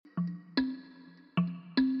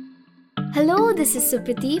Hello, this is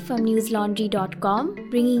Supriti from newslaundry.com,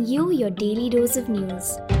 bringing you your daily dose of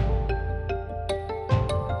news.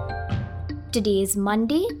 Today is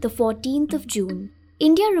Monday, the 14th of June.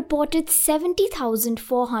 India reported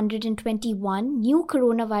 70,421 new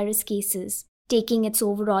coronavirus cases, taking its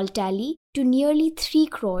overall tally to nearly 3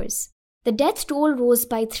 crores. The death toll rose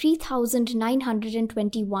by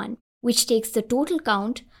 3,921, which takes the total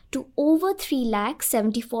count to over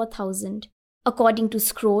 3,74,000. According to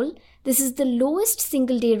Scroll, this is the lowest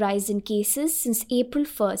single-day rise in cases since April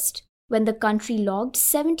 1st, when the country logged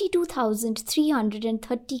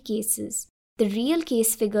 72,330 cases. The real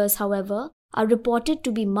case figures, however, are reported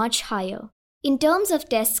to be much higher. In terms of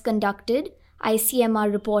tests conducted,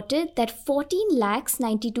 ICMR reported that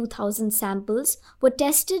 14,92,000 samples were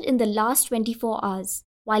tested in the last 24 hours,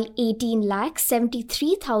 while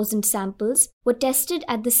 18,73,000 samples were tested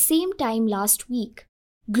at the same time last week.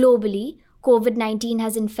 Globally, COVID-19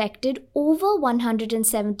 has infected over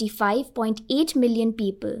 175.8 million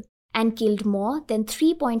people and killed more than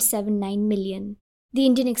 3.79 million. The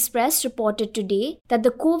Indian Express reported today that the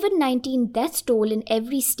COVID-19 death toll in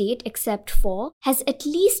every state except 4 has at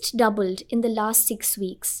least doubled in the last 6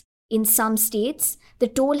 weeks. In some states, the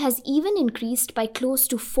toll has even increased by close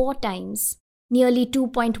to 4 times. Nearly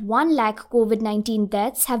 2.1 lakh COVID-19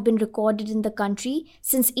 deaths have been recorded in the country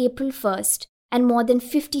since April 1st, and more than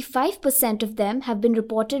 55% of them have been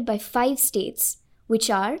reported by 5 states, which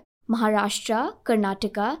are Maharashtra,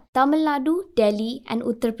 Karnataka, Tamil Nadu, Delhi, and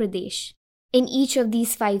Uttar Pradesh. In each of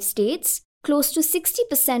these 5 states, close to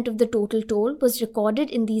 60% of the total toll was recorded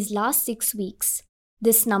in these last 6 weeks.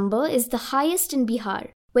 This number is the highest in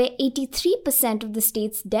Bihar, where 83% of the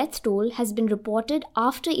state's death toll has been reported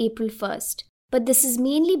after April 1st. But this is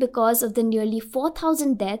mainly because of the nearly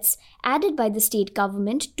 4,000 deaths added by the state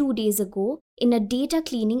government 2 days ago in a data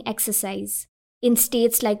cleaning exercise. In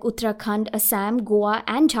states like Uttarakhand, Assam, Goa,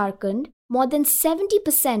 and Jharkhand, more than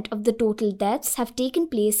 70% of the total deaths have taken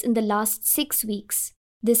place in the last 6 weeks.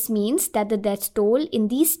 This means that the death toll in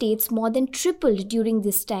these states more than tripled during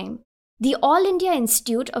this time. The All India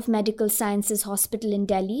Institute of Medical Sciences Hospital in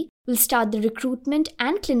Delhi will start the recruitment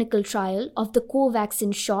and clinical trial of the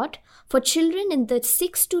Covaxin shot for children in the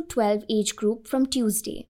 6 to 12 age group from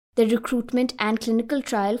Tuesday. The recruitment and clinical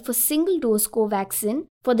trial for single-dose Covaxin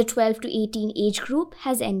for the 12 to 18 age group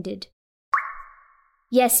has ended.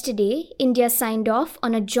 Yesterday, India signed off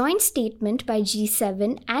on a joint statement by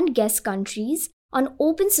G7 and guest countries on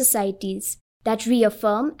open societies that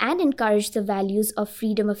reaffirm and encourage the values of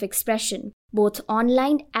freedom of expression, both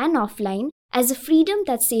online and offline, as a freedom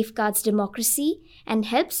that safeguards democracy and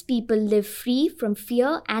helps people live free from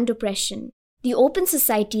fear and oppression. The Open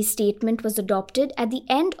Society statement was adopted at the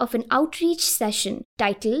end of an outreach session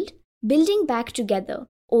titled Building Back Together,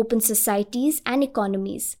 Open Societies and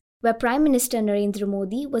Economies, where Prime Minister Narendra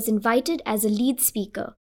Modi was invited as a lead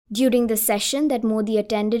speaker. During the session that Modi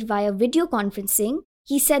attended via video conferencing,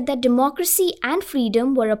 he said that democracy and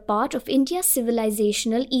freedom were a part of India's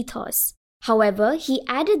civilizational ethos. However, he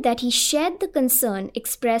added that he shared the concern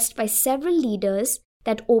expressed by several leaders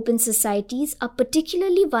that open societies are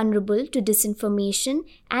particularly vulnerable to disinformation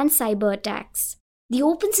and cyber attacks. The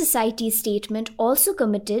Open Societies statement also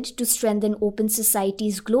committed to strengthen open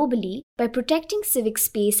societies globally by protecting civic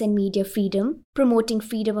space and media freedom, promoting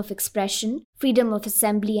freedom of expression, freedom of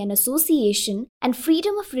assembly and association, and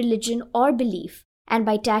freedom of religion or belief, and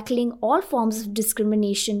by tackling all forms of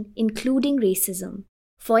discrimination, including racism.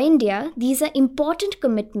 For India, these are important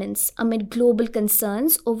commitments amid global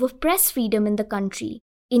concerns over press freedom in the country.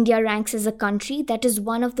 India ranks as a country that is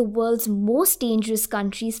one of the world's most dangerous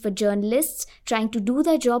countries for journalists trying to do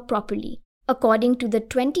their job properly, according to the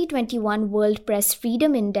 2021 World Press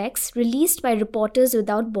Freedom Index released by Reporters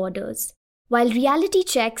Without Borders. While reality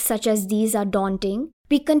checks such as these are daunting,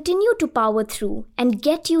 we continue to power through and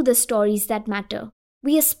get you the stories that matter.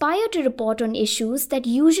 We aspire to report on issues that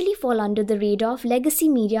usually fall under the radar of legacy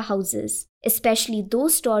media houses, especially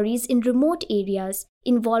those stories in remote areas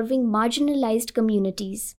involving marginalized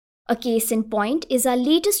communities. A case in point is our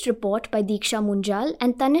latest report by Diksha Munjal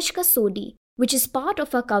and Tanishka Sodhi, which is part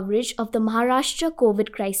of our coverage of the Maharashtra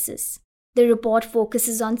COVID crisis. The report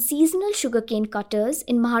focuses on seasonal sugarcane cutters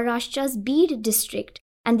in Maharashtra's Beed district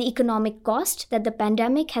and the economic cost that the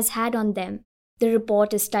pandemic has had on them. The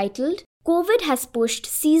report is titled, COVID has pushed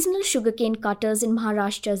seasonal sugarcane cutters in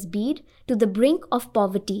Maharashtra's Beed to the brink of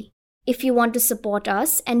poverty. If you want to support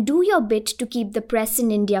us and do your bit to keep the press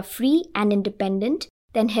in India free and independent,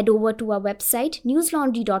 then head over to our website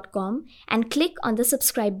newslaundry.com and click on the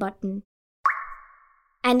subscribe button.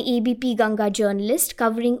 An ABP Ganga journalist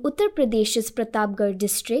covering Uttar Pradesh's Pratapgarh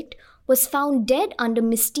district was found dead under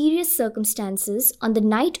mysterious circumstances on the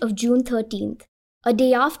night of June 13th, a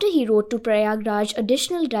day after he wrote to Prayagraj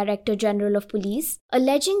Additional Director General of Police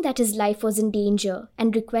alleging that his life was in danger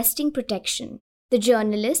and requesting protection. The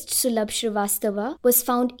journalist Sulabh Srivastava was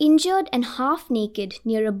found injured and half-naked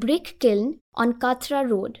near a brick kiln on Katra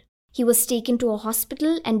Road. He was taken to a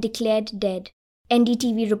hospital and declared dead.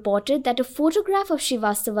 NDTV reported that a photograph of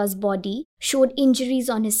Srivastava's body showed injuries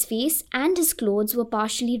on his face and his clothes were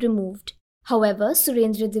partially removed. However,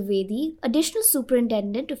 Surendra Dwivedi, Additional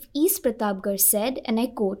Superintendent of East Pratapgarh, said, and I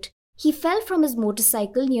quote, "He fell from his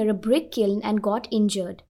motorcycle near a brick kiln and got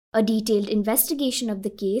injured. A detailed investigation of the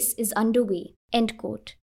case is underway." End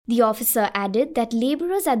quote. The officer added that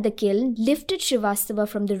labourers at the kiln lifted Srivastava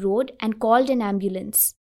from the road and called an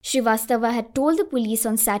ambulance. Srivastava had told the police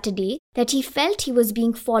on Saturday that he felt he was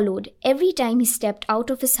being followed every time he stepped out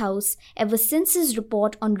of his house ever since his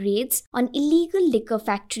report on raids on illegal liquor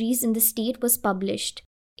factories in the state was published.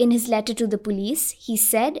 In his letter to the police, he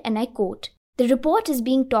said, and I quote, "The report is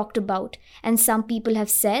being talked about, and some people have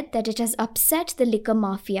said that it has upset the liquor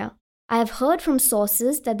mafia. I have heard from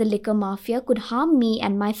sources that the liquor mafia could harm me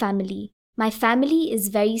and my family. My family is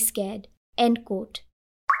very scared." End quote.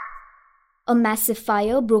 A massive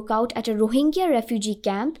fire broke out at a Rohingya refugee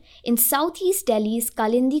camp in southeast Delhi's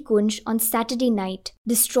Kalindi Kunj on Saturday night,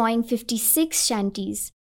 destroying 56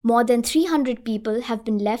 shanties. More than 300 people have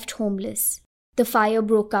been left homeless. The fire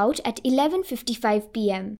broke out at 11:55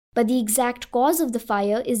 p.m., but the exact cause of the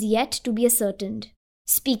fire is yet to be ascertained.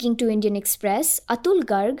 Speaking to Indian Express, Atul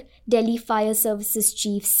Garg, Delhi Fire Services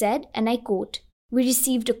Chief, said, and I quote, "We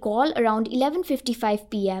received a call around 11:55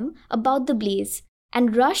 p.m. about the blaze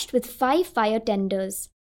and rushed with 5 fire tenders.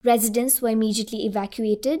 Residents were immediately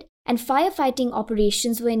evacuated and firefighting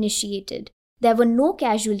operations were initiated. There were no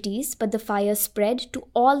casualties, but the fire spread to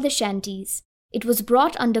all the shanties. It was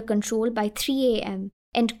brought under control by 3 a.m.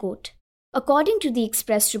 End quote. According to the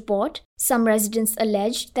Express report, some residents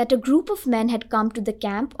alleged that a group of men had come to the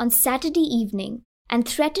camp on Saturday evening and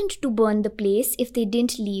threatened to burn the place if they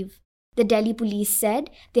didn't leave. The Delhi police said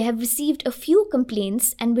they have received a few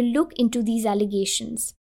complaints and will look into these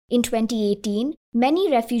allegations. In 2018,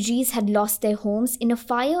 many refugees had lost their homes in a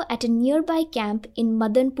fire at a nearby camp in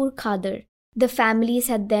Madanpur Khadar. The families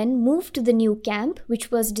had then moved to the new camp,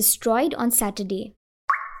 which was destroyed on Saturday.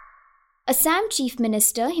 Assam Chief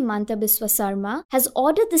Minister Himanta Biswa Sarma has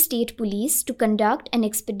ordered the state police to conduct an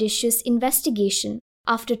expeditious investigation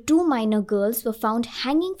after 2 minor girls were found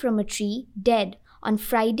hanging from a tree dead on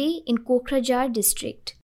Friday in Kokrajhar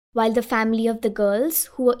district. While the family of the girls,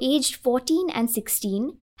 who were aged 14 and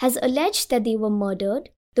 16, has alleged that they were murdered,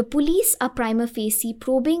 the police are prima facie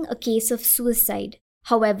probing a case of suicide.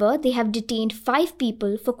 However, they have detained 5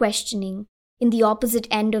 people for questioning. In the opposite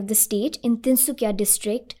end of the state, in Tinsukia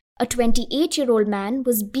district, a 28-year-old man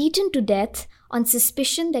was beaten to death on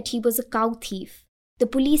suspicion that he was a cow thief. The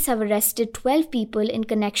police have arrested 12 people in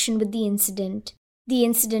connection with the incident. The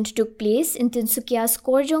incident took place in Tinsukia's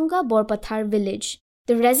Korjonga Borpathar village.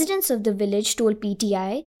 The residents of the village told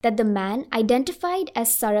PTI that the man, identified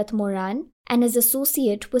as Sarath Moran, and his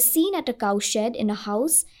associate was seen at a cowshed in a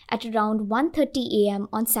house at around 1:30 a.m.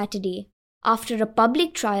 on Saturday. After a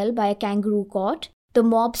public trial by a kangaroo court, the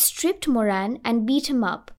mob stripped Moran and beat him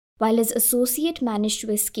up, while his associate managed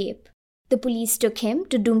to escape. The police took him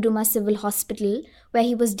to Dumduma Civil Hospital, where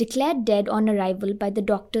he was declared dead on arrival by the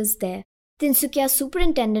doctors there. Tinsukia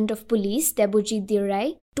Superintendent of Police Debojit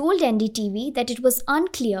Dirai told NDTV that it was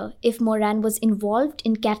unclear if Moran was involved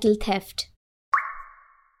in cattle theft.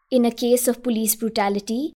 In a case of police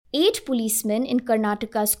brutality, 8 policemen in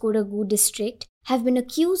Karnataka's Kodagu district have been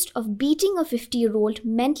accused of beating a 50-year-old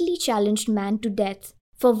mentally challenged man to death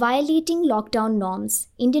for violating lockdown norms,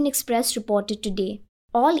 Indian Express reported today.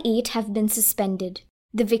 All 8 have been suspended.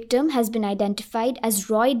 The victim has been identified as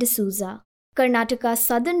Roy D'Souza. Karnataka's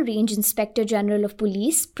Southern Range Inspector General of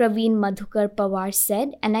Police Praveen Madhukar Pawar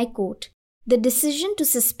said, and I quote, "The decision to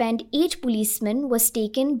suspend 8 policemen was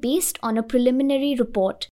taken based on a preliminary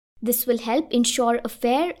report. This will help ensure a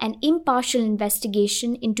fair and impartial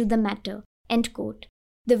investigation into the matter." End quote.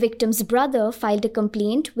 The victim's brother filed a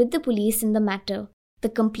complaint with the police in the matter. The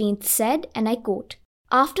complaint said, and I quote,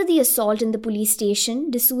 "After the assault in the police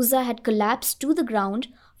station, D'Souza had collapsed to the ground,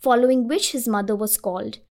 following which his mother was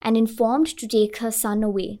called and informed to take her son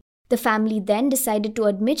away. The family then decided to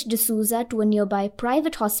admit D'Souza to a nearby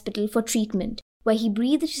private hospital for treatment, where he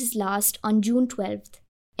breathed his last on June 12th.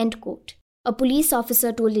 End quote. A police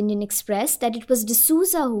officer told Indian Express that it was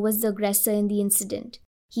D'Souza who was the aggressor in the incident.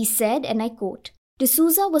 He said, and I quote,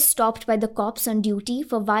 "D'Souza was stopped by the cops on duty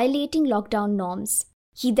for violating lockdown norms.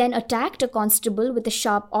 He then attacked a constable with a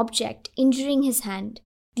sharp object, injuring his hand.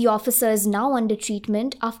 The officer is now under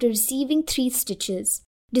treatment after receiving 3 stitches.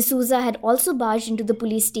 D'Souza had also barged into the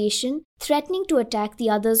police station, threatening to attack the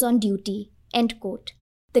others on duty. End quote.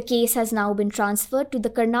 The case has now been transferred to the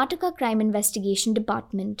Karnataka Crime Investigation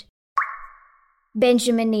Department.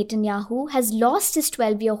 Benjamin Netanyahu has lost his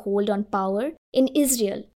 12-year hold on power in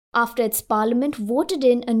Israel after its parliament voted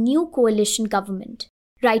in a new coalition government.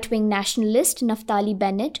 Right-wing nationalist Naftali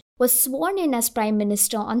Bennett was sworn in as Prime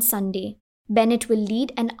Minister on Sunday. Bennett will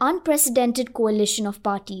lead an unprecedented coalition of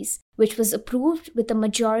parties, which was approved with a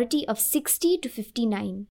majority of 60 to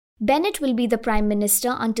 59. Bennett will be the Prime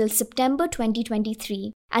Minister until September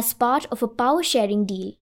 2023 as part of a power-sharing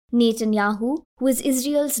deal. Netanyahu, who is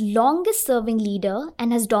Israel's longest-serving leader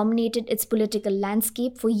and has dominated its political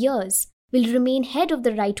landscape for years, will remain head of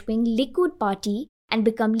the right-wing Likud party and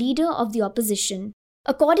become leader of the opposition.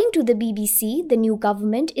 According to the BBC, the new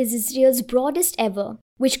government is Israel's broadest ever,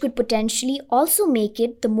 which could potentially also make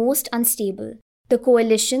it the most unstable. The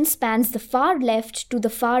coalition spans the far left to the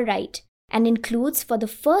far right and includes for the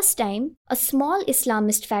first time a small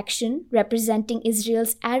Islamist faction representing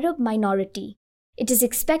Israel's Arab minority. It is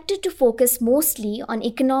expected to focus mostly on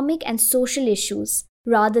economic and social issues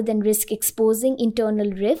rather than risk exposing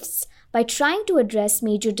internal rifts by trying to address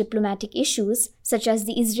major diplomatic issues such as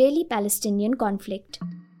the Israeli-Palestinian conflict.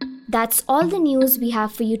 That's all the news we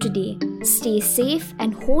have for you today. Stay safe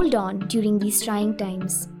and hold on during these trying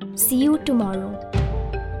times. See you tomorrow.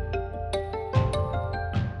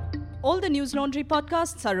 All the News Laundry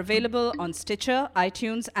podcasts are available on Stitcher,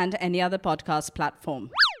 iTunes, and any other podcast platform.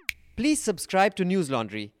 Please subscribe to News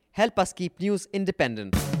Laundry. Help us keep news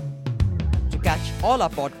independent. To catch all our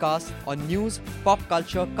podcasts on news, pop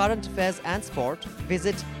culture, current affairs, and sport,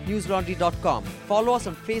 visit newslaundry.com. Follow us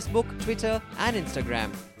on Facebook, Twitter, and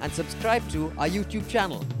Instagram, and subscribe to our YouTube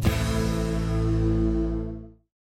channel.